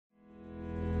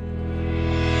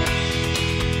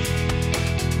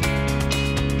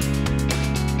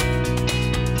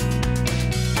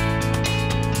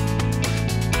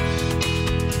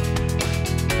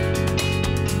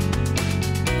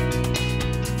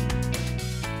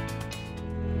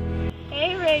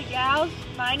Hi gals,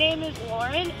 my name is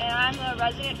Lauren and I'm the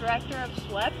resident director of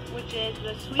SWEP, which is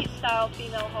the Suite Style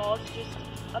Female Halls just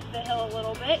up the hill a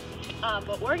little bit.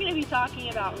 But we're going to be talking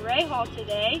about Ray Hall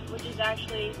today, which is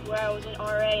actually where I was an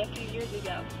RA a few years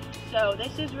ago. So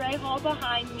this is Ray Hall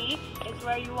behind me. It's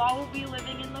where you all will be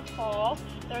living in the fall.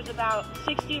 There's about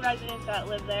 60 residents that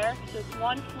live there, so it's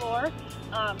one floor.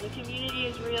 The community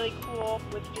is really cool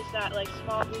with just that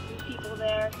small group of people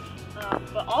there.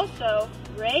 But also,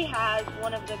 Ray has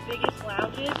one of the biggest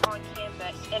lounges on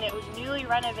campus, and it was newly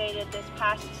renovated this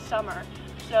past summer.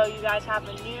 So you guys have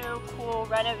a new, cool,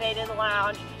 renovated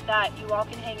lounge that you all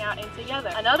can hang out in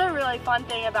together. Another really fun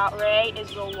thing about Ray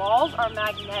is the walls are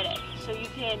magnetic. So you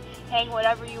can hang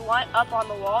whatever you want up on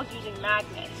the walls using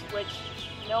magnets, which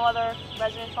no other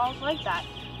residence hall is like that.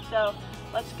 So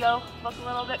let's go look a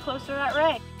little bit closer at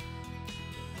Ray.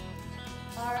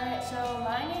 Alright, so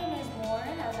my name is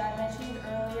Lauren. As I mentioned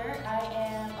earlier, I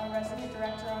am a resident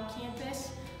director on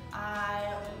campus.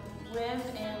 I live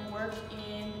and work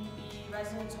in the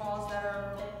residence halls that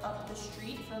are up the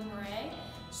street from Ray.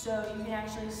 So you can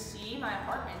actually see my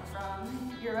apartment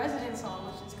from your residence hall,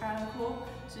 which is kind of cool.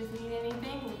 So if you need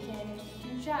anything, we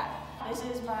can chat. This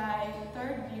is my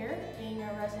third year being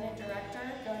a resident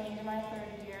director, going into my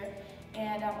third year.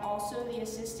 And I'm also the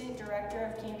assistant director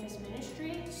of campus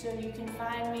ministry. So you can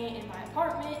find me in my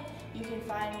apartment. You can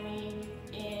find me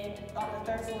on the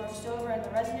third floor of Stover in the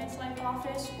residence life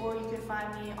office, or you can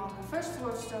find me on the first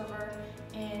floor of Stover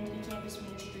in the campus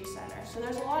ministry center. So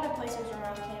there's a lot of places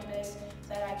around campus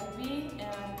that I could be,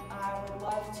 and I would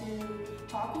love to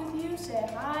talk with you, say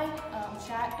hi,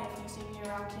 chat if you see me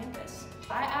around campus.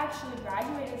 I actually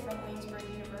graduated from Waynesburg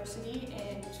University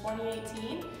in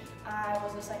 2018. I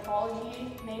was a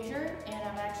psychology major, and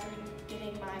I'm actually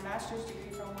getting my master's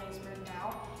degree from Waynesburg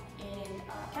now in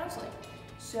counseling.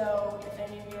 So if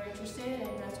any of you are interested in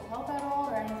mental health at all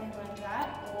or anything like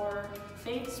that, or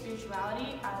faith,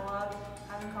 spirituality, I love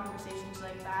having conversations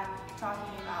like that,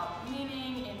 talking about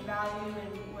meaning and value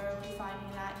and where we're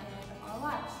finding that in our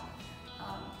lives.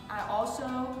 I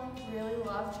also really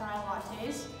love chai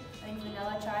lattes. I think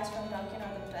vanilla chais from Dunkin'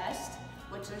 are the best,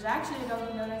 which there's actually a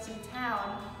Dunkin' Donuts in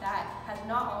town that has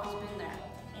not always been there.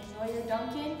 Enjoy your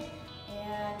Dunkin',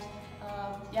 and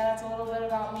yeah, that's a little bit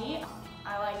about me.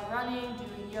 I like running,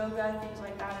 doing yoga, things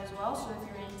like that as well. So if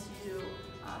you're into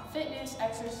fitness,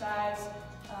 exercise,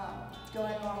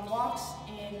 going on walks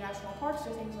in national parks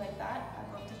or things like that,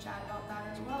 I'd love to chat about that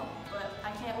as well. But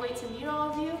I can't wait to meet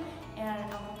all of you, and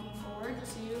I'm looking forward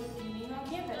to meeting on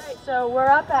campus. Right, so we're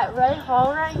up at Ray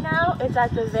Hall right now. It's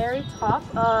at the very top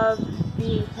of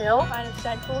the hill, kind of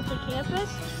central to campus.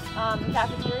 The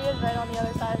cafeteria is right on the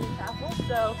other side of the chapel,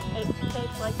 so it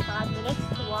takes like 5 minutes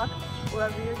to walk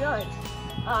wherever you're going.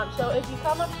 So if you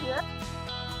come up here,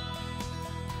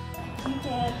 you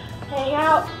can hang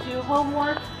out, do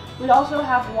homework. We also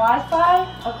have Wi-Fi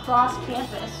across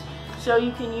campus, so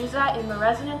you can use that in the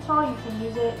residence hall. You can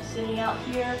use it sitting out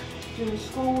here, doing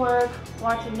schoolwork,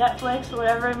 watching Netflix, or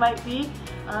whatever it might be,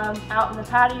 out in the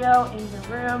patio, in your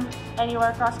room,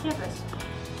 anywhere across campus.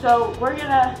 So we're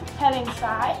gonna head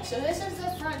inside. So this is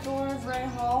the front door of Ray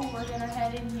Hall. We're gonna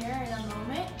head in here in a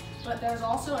moment, but there's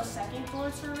also a second door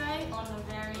to Ray on the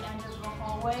very end of the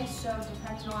hallway. So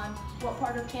depending on what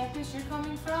part of campus you're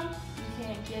coming from, you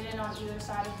can get in on either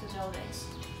side of the buildings.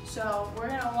 So we're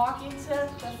gonna walk into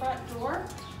the front door.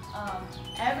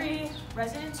 Every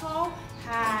residence hall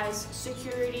has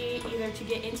security either to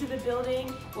get into the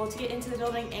building, to get into the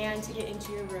building and to get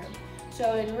into your room.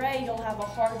 So in Ray, you'll have a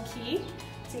hard key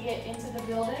to get into the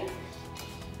building.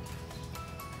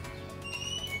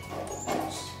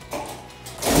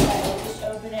 Just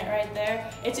open it right there.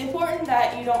 It's important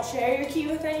that you don't share your key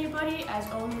with anybody, as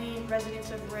only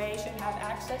residents of Ray should have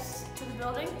access to the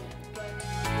building.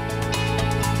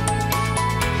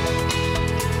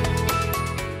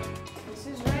 This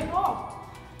is Ray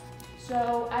Hall.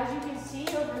 So as you can see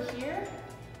over here,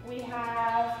 we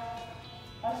have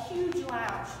a huge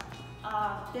lounge.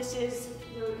 This is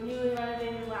the newly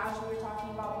renovated lounge we were talking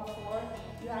about before.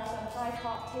 You have some high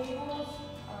top tables,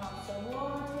 some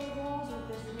lower tables with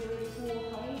this really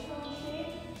cool honeycomb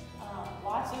shape.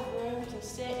 Lots of room to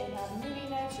sit and have movie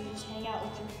nights or just hang out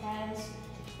with your friends.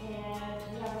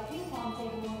 And we have a ping pong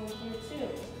table over here too.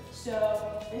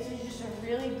 So this is just a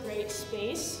really great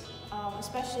space,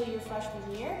 especially your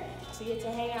freshman year, to get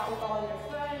to hang out with all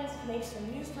your friends, make some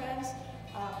new friends.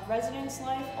 Residence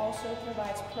life also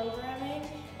provides programming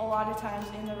a lot of times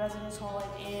in the residence hall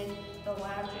and in the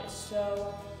lounges.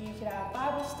 So you could have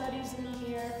Bible studies in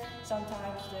here.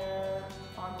 Sometimes they're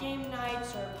on game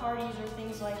nights or parties or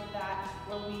things like that,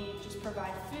 where we just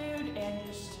provide food and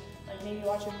just like maybe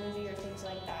watch a movie or things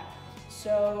like that.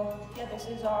 So yeah, this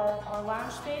is our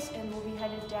lounge space, and we'll be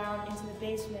headed down into the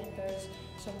basement. There's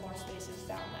some more spaces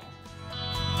down there.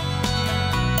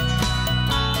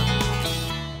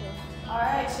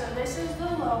 Alright, so this is the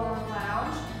lower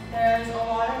lounge. There's a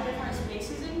lot of different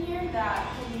spaces in here that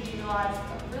can be utilized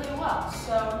really well.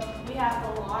 So we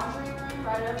have the laundry room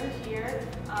right over here.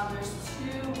 There's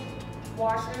 2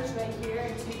 washers right here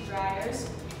and 2 dryers.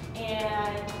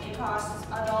 And it costs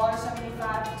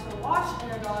 $1.75 to wash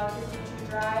and $1.50 to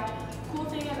dry. Cool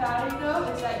thing about it though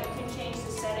is that you can change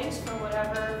the settings for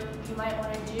whatever you might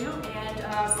want to do. And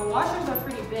the washers are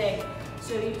pretty big,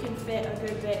 so you can fit a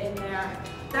good bit in there.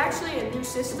 It's actually a new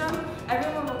system.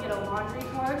 Everyone will get a laundry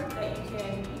card that you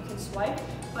can swipe,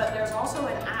 but there's also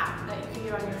an app that you can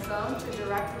get on your phone to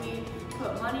directly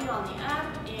put money on the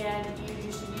app, and you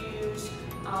just use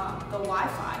the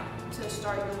Wi-Fi to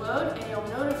start your load, and it'll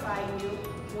notify you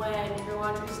when your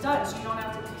laundry is done, so you don't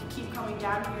have to keep coming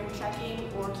down here and checking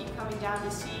or keep coming down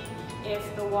to see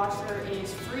if the washer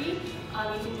is free.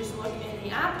 You can just look in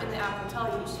the app, and the app will tell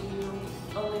you, so you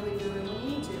only leave the room when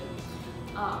you need to.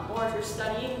 Or if you're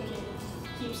studying, you can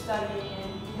keep studying and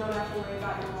you don't have to worry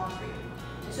about your laundry.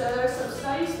 So there's some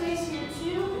study space here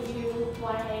too, if you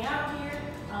want to hang out here,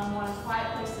 want a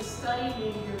quiet place to study,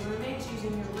 maybe your roommate's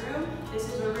using your room. This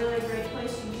is a really great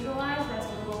place to utilize that's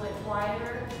a little bit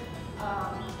quieter.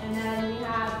 And then we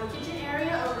have the kitchen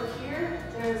area over here.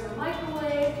 There's a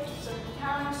microwave, some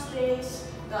counter space,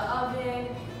 the oven,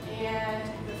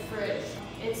 and the fridge.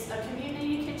 It's a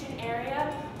community kitchen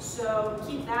area, so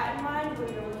keep that in mind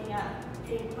when you're looking at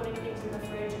putting things in the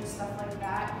fridge and stuff like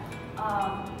that.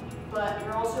 But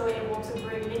you're also able to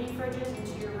bring mini fridges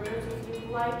into your rooms if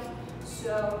you'd like.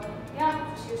 So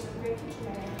yeah, just here's some great kitchen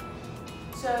area.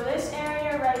 So this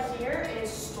area right here is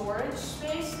storage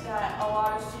space that a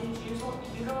lot of students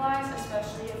utilize,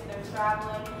 especially if they're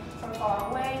traveling from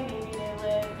far away. Maybe they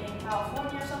live in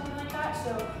California or something like that.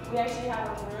 So we actually have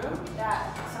a room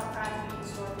that sometimes we can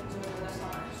store things over the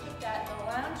summer. We looked at the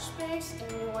lounge space,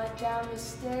 and we went down the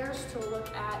stairs to look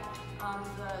at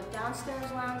the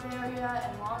downstairs lounge area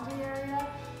and laundry area.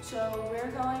 So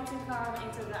we're going to come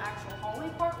into the actual hallway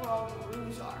part where all the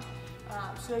rooms are.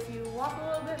 So if you walk a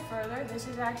little bit further, this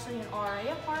is actually an RA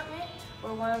apartment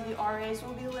where one of the RAs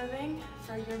will be living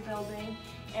for your building.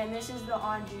 And this is the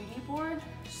on-duty board.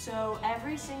 So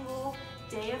every single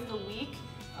day of the week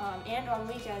and on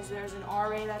weekends, there's an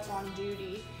RA that's on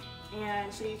duty.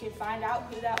 And so you can find out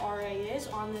who that RA is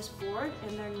on this board,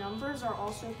 and their numbers are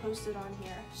also posted on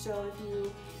here. So if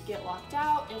you get locked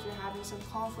out, if you're having some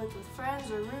conflict with friends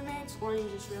or roommates, or you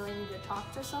just really need to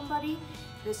talk to somebody,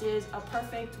 this is a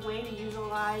perfect way to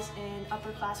utilize an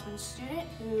upperclassman student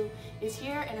who is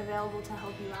here and available to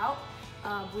help you out.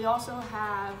 We also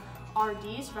have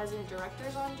RDs, resident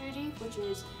directors, on duty, which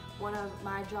is one of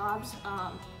my jobs,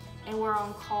 and we're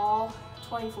on call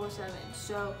 24/7.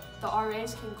 So the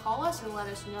RAs can call us and let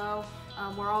us know.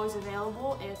 We're always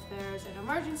available if there's an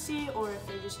emergency or if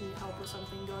they just need help with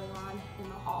something going on in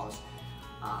the halls.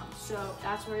 So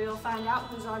that's where you'll find out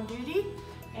who's on duty.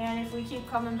 And if we keep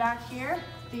coming back here,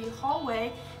 the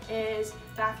hallway is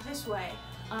back this way.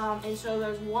 And so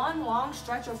there's one long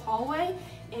stretch of hallway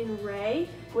in Ray,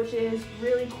 which is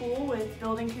really cool with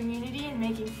building community and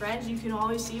making friends. You can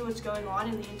always see what's going on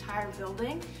in the entire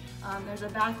building. There's a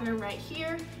bathroom right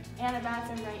here and a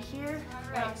bathroom right here.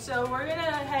 Right, so we're gonna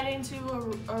head into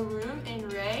a room in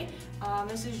Ray.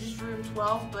 This is just room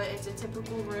 12, but it's a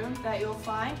typical room that you'll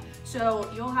find.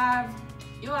 So you'll have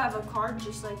a card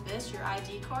just like this, your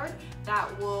ID card,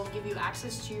 that will give you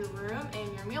access to your room,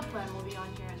 and your meal plan will be on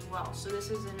here as well. So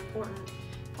this is an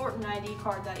important ID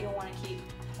card that you'll want to keep.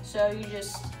 So you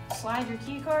just slide your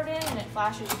key card in and it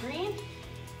flashes green,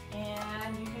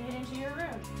 and you can get into your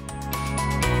room.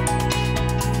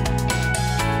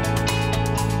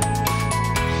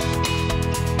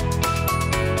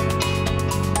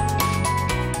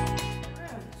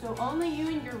 So only you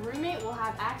and your roommate will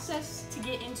have access to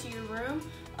get into your room,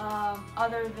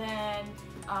 other than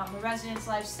the residence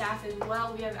life staff as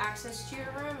well. We have access to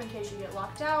your room in case you get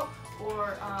locked out,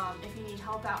 or if you need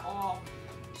help at all.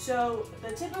 So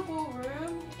the typical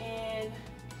room in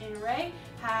Ray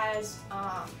has,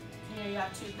 you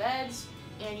have 2 beds,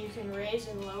 and you can raise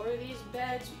and lower these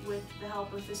beds with the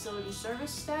help of facility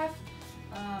service staff.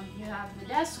 You have the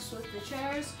desks with the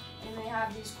chairs, and they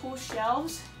have these cool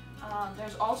shelves.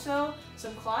 There's also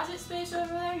some closet space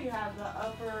over there. You have the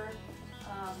upper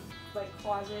like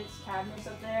closets, cabinets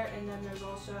up there, and then there's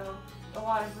also a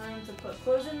lot of room to put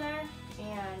clothes in there,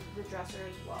 and the dresser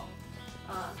as well.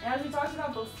 And as we talked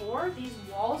about before, these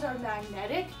walls are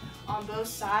magnetic on both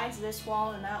sides, this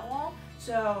wall and that wall.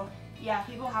 So yeah,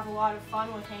 people have a lot of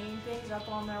fun with hanging things up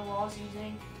on their walls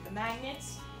using the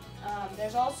magnets.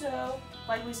 There's also,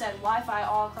 like we said, Wi-Fi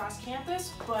all across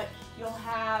campus, but you'll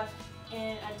have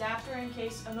an adapter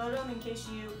a modem in case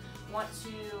you want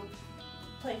to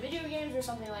play video games or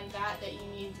something like that you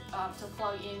need to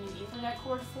plug in an Ethernet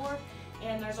cord for.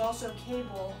 And there's also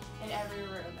cable in every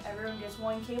room. Every room gets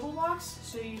one cable box,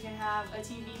 so you can have a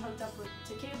TV hooked up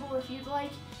to cable if you'd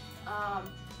like.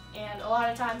 And a lot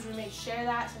of times roommates share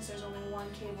that since there's only one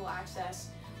cable access.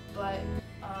 But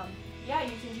yeah,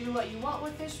 you can do what you want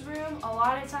with this room. A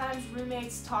lot of times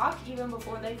roommates talk even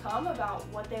before they come about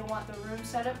what they want the room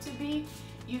set up to be.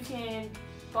 You can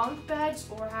bunk beds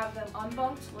or have them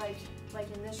unbunked like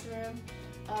in this room.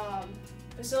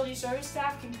 Facility service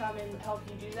staff can come and help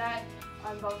you do that,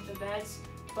 unbunk the beds.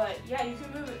 But yeah, you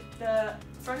can move the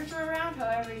furniture around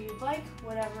however you'd like,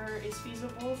 whatever is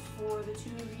feasible for the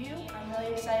two of you. I'm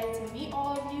really excited to meet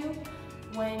all of you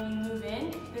when you move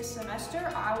in this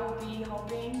semester. I will be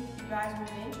helping you guys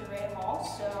move into Ray Hall,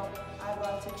 so I'd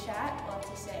love to chat, love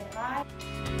to say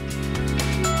hi.